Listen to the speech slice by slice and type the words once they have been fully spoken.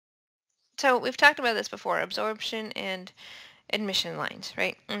So we've talked about this before, absorption and emission lines,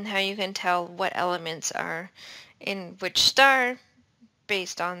 right? And how you can tell what elements are in which star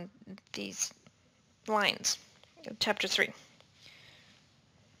based on these lines. Chapter 3.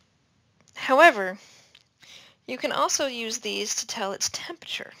 However, you can also use these to tell its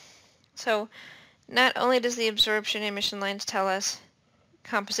temperature. So not only does the absorption and emission lines tell us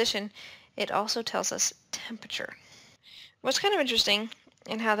composition, it also tells us temperature. What's kind of interesting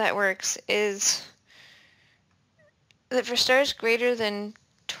in how that works is that for stars greater than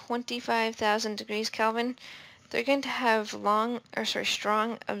 25,000 degrees Kelvin, they're going to have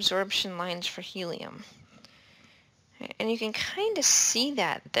strong absorption lines for helium. And you can kind of see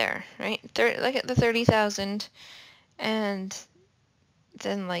that there, right? Look at the 30,000 and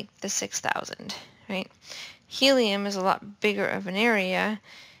then like the 6,000, right? Helium is a lot bigger of an area,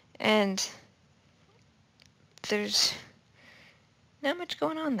 and there's not much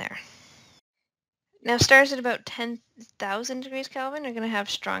going on there. Now, stars at about 10,000 degrees Kelvin are going to have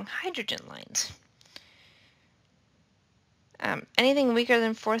strong hydrogen lines. Anything weaker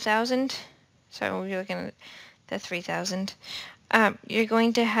than 4,000, so you're looking at the 3,000, you're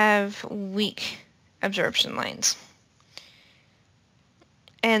going to have weak absorption lines.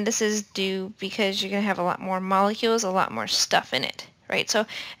 And this is due because you're going to have a lot more molecules, a lot more stuff in it, right? So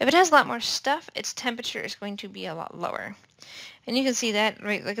if it has a lot more stuff, its temperature is going to be a lot lower. And you can see that,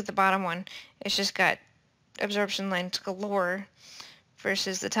 right? Look at the bottom one. It's just got absorption lines galore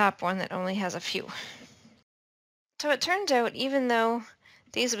versus the top one that only has a few. So it turns out, even though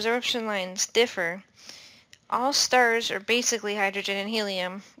these absorption lines differ, all stars are basically hydrogen and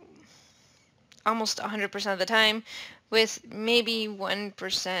helium almost 100% of the time, with maybe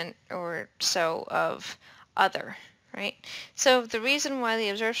 1% or so of other, right? So the reason why the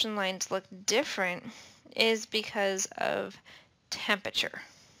absorption lines look different is because of temperature.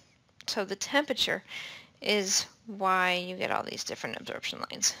 So the temperature is why you get all these different absorption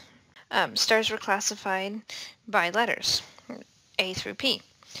lines. Stars were classified by letters, A through P.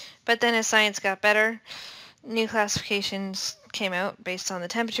 But then as science got better, new classifications came out based on the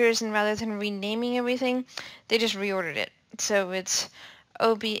temperatures, and rather than renaming everything, they just reordered it. So it's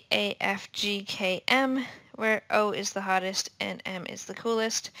O, B, A, F, G, K, M, where O is the hottest and M is the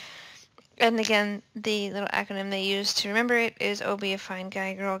coolest. And again, the little acronym they use to remember it is O, be a fine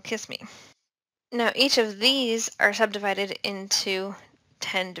guy, girl, kiss me. Now each of these are subdivided into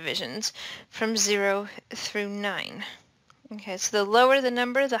 10 divisions from 0 through 9. Okay, so the lower the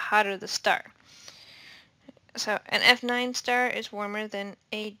number, the hotter the star. So an F9 star is warmer than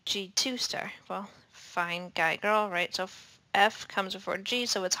a G2 star. Well, fine guy girl, right? So F comes before G,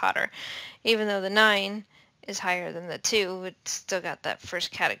 so it's hotter. Even though the 9 is higher than the 2, it's still got that first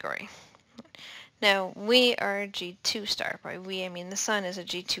category. Now, we are a G2 star. By we, I mean the sun is a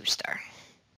G2 star.